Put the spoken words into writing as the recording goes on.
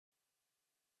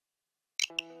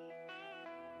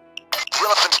The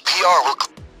elephant's PR will...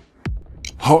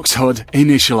 Hawk's HUD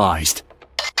initialized.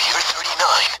 Pier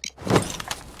 39.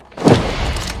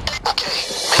 Okay,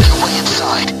 make your way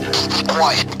inside. Keep it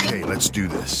quiet. Okay, let's do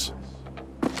this.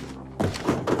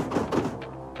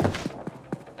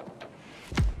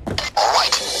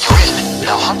 Alright, you're in.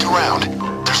 Now hunt around.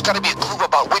 There's gotta be a clue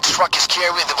about which truck is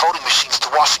carrying the voting machines to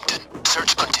Washington.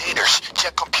 Search containers,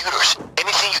 check computers,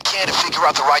 anything you can to figure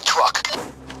out the right truck.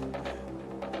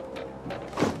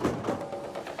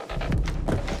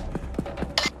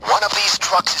 One of these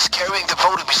trucks is carrying the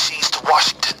voting machines to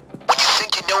Washington. When you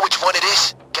think you know which one it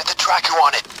is, get the tracker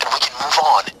on it, and we can move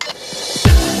on.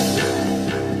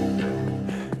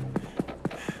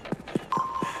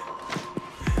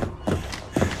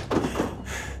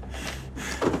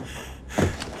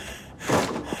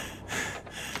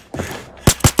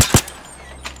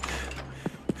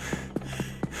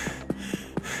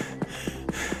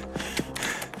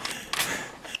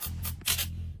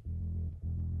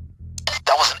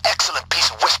 That was an excellent piece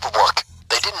of whisper work.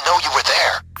 They didn't know you were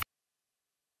there.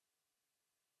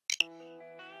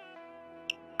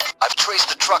 I've traced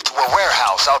the truck to a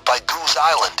warehouse out by Goose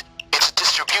Island. It's a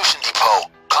distribution depot,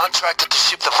 contracted to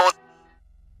ship the vote.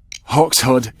 Hawk's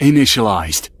HUD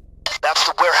initialized. That's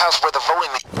the warehouse where the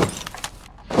voting...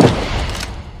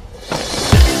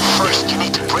 First, you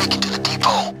need to break into the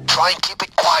depot. Try and keep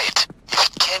it quiet. If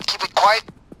you can't keep it quiet,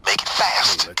 make it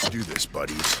fast. Hey, let's do this,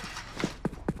 buddies.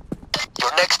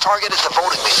 Your next target is the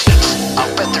voting machines.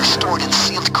 I'll bet they're stored in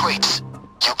sealed crates.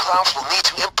 You clowns will need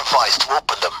to improvise to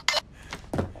open them.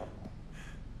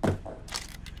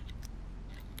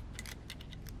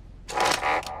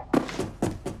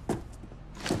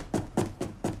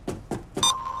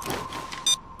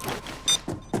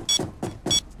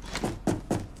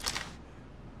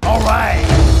 All right.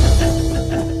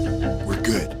 We're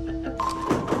good.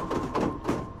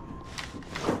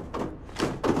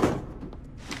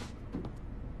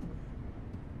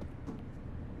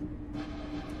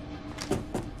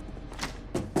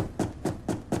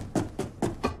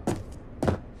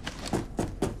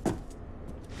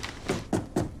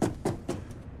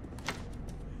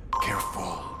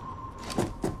 Careful.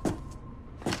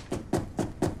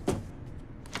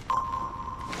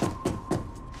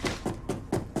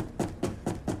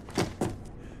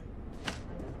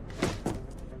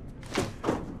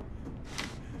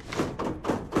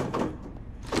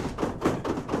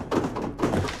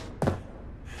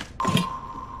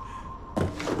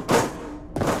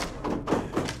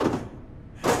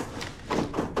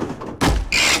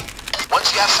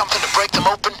 Once you have something to break them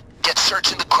open, get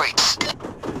searching the crates.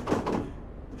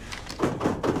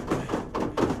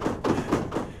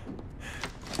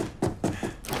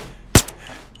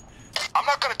 I'm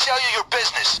not gonna tell you your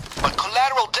business, but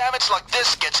collateral damage like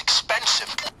this gets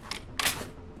expensive.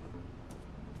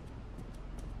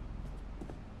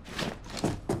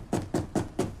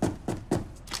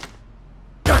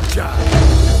 Gotcha.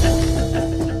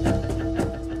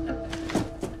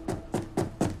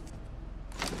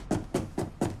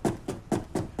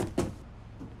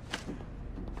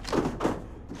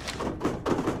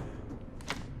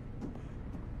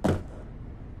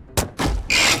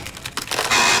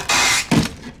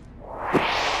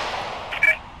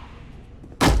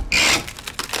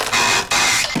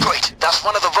 Great, that's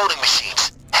one of the voting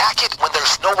machines. Hack it when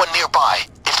there's no one nearby.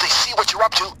 If they see what you're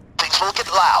up to, things will get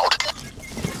loud.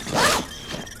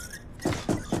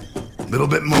 Little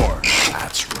bit more.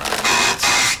 That's right.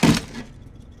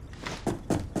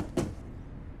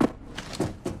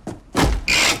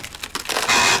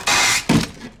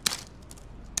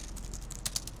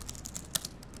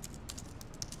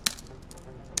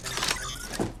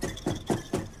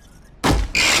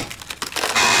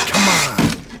 Come on.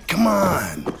 Come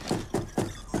on.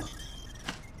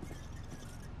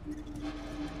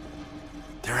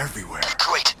 They're everywhere.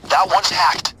 Great, that one's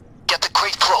hacked. Get the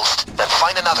crate closed, then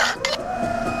find another.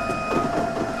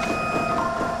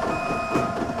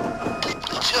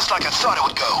 Just like I thought it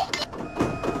would go.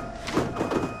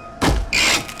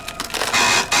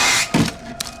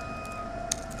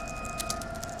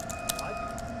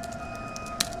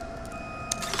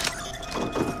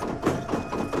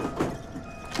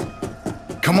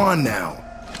 Come on now.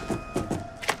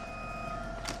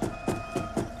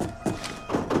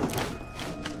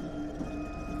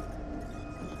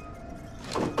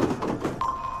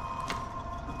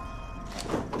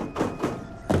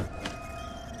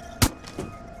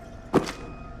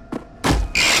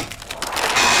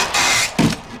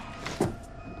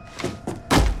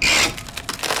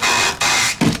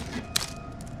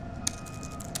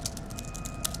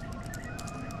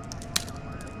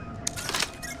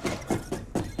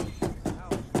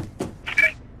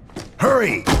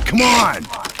 Hurry! Come on!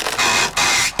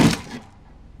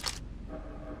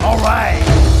 All right!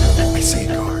 I see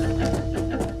a guard.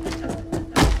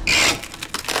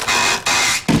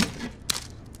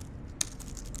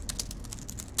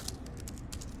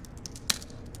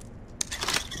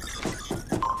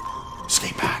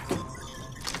 Stay back.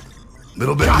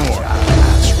 Little bit more.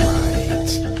 That's right.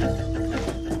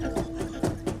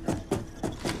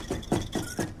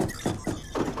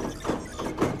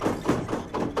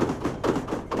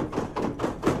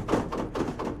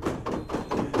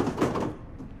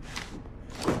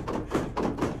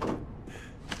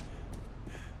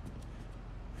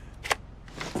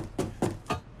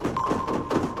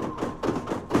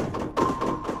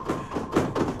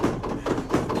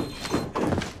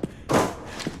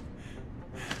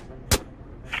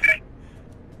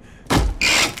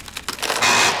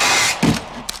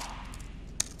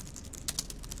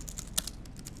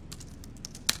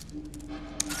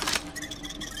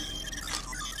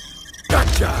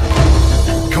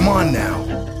 Come on now.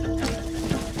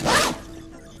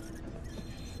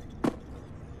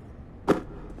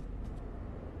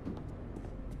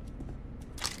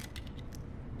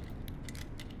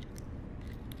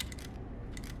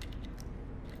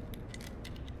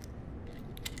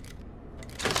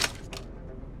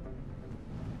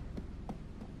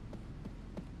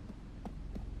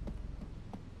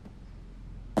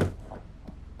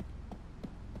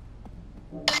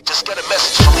 Just got a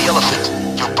message from the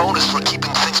elephant. Your bonus for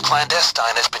keeping things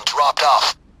clandestine has been dropped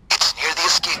off. It's near the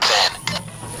escape van.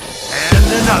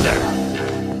 And another.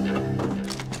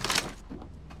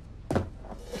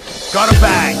 Got a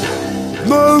bag.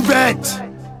 Move it!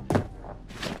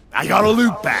 I got a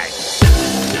loot bag.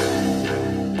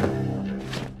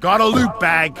 Got a loot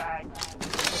bag.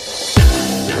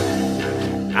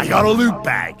 I got a loot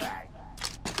bag.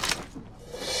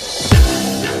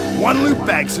 One loot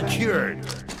bag secured.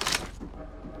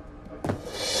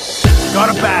 Got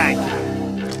a bag.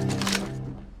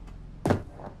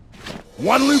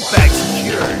 One loot bag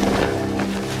secured.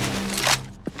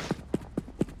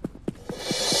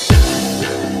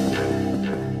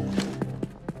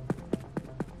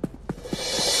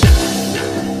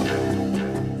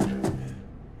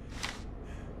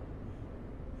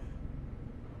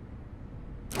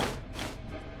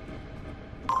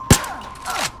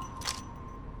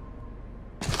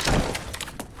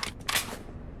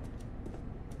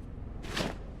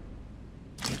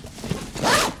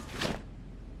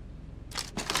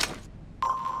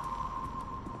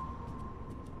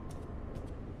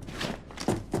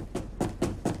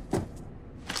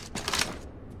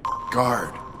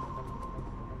 Guard.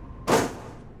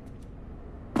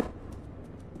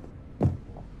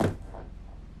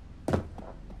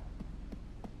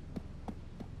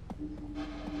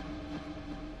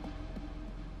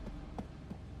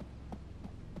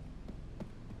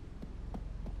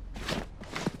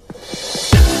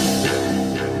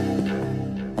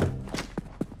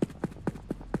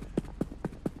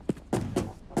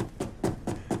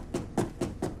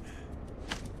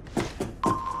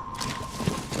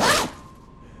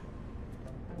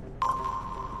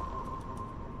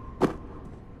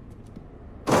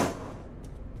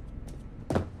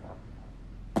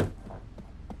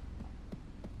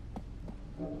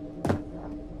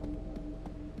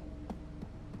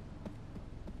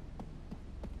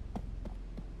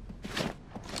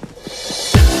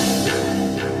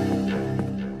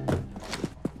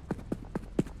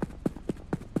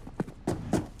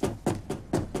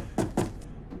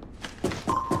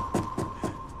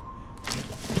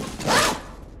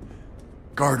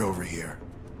 Guard over here.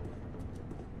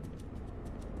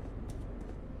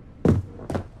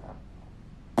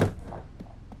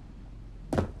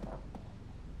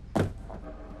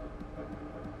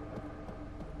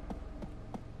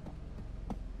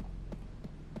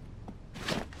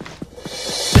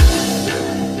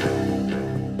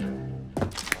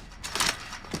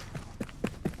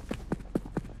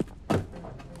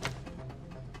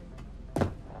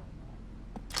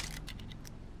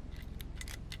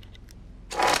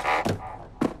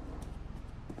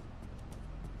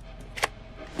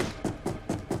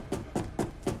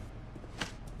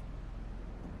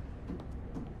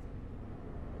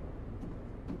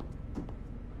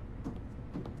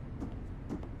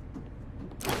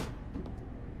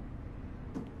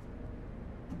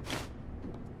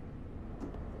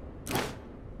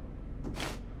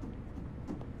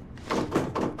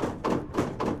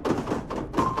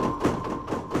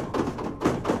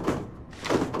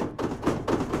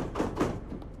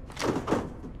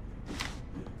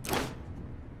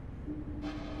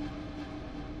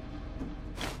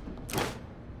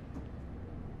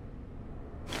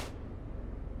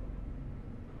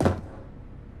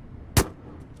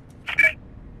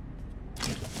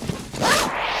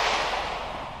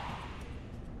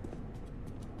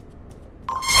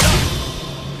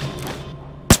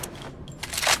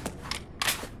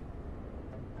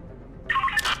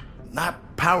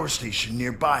 power station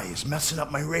nearby is messing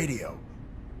up my radio.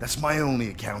 That's my only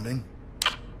accounting.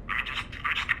 Let me just get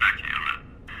back to you on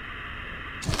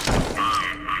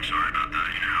that. I'm sorry about that,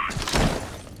 you know.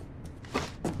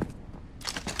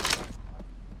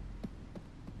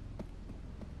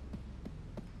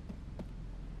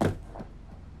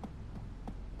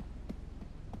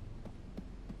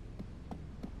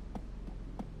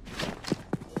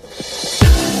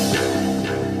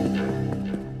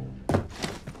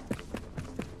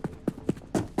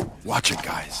 Watch it,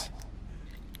 guys.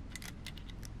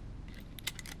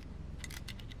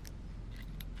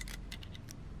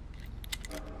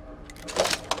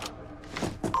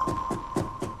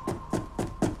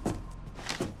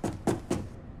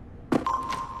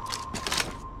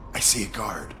 I see a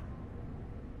guard.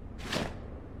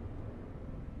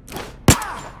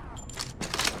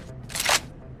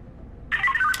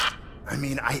 I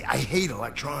mean, I hate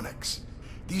electronics.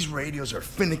 These radios are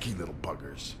finicky little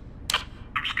buggers.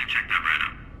 I'm just gonna check that right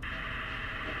up.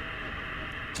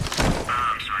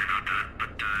 I'm sorry about that, but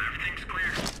everything's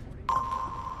clear.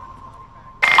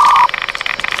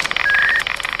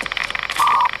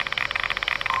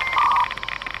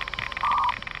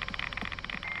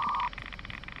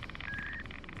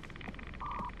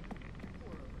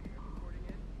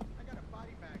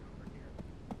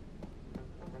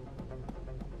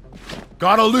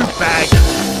 Got a loot bag.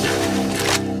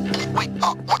 Wait,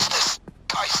 what's this?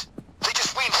 Guys, they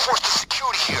just reinforced the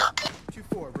security here.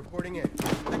 2-4, reporting in.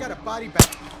 I got a body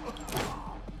bag.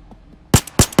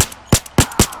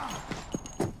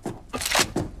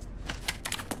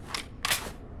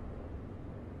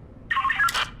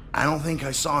 I don't think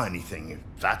I saw anything, if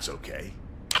that's okay.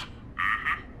 I'm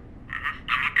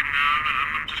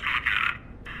just gonna look at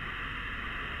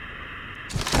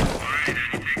it. Alright, Eddie,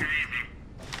 take it easy.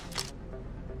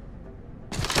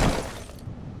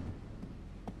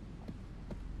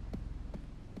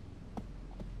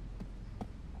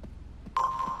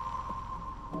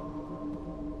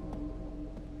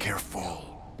 Careful.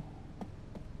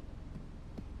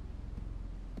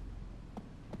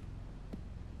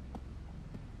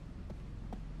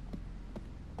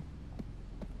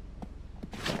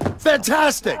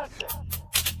 Fantastic!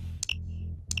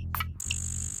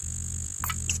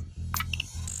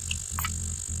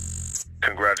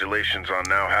 Congratulations on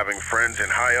now having friends in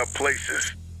high up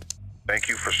places. Thank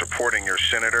you for supporting your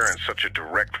senator in such a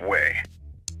direct way.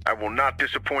 I will not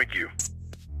disappoint you.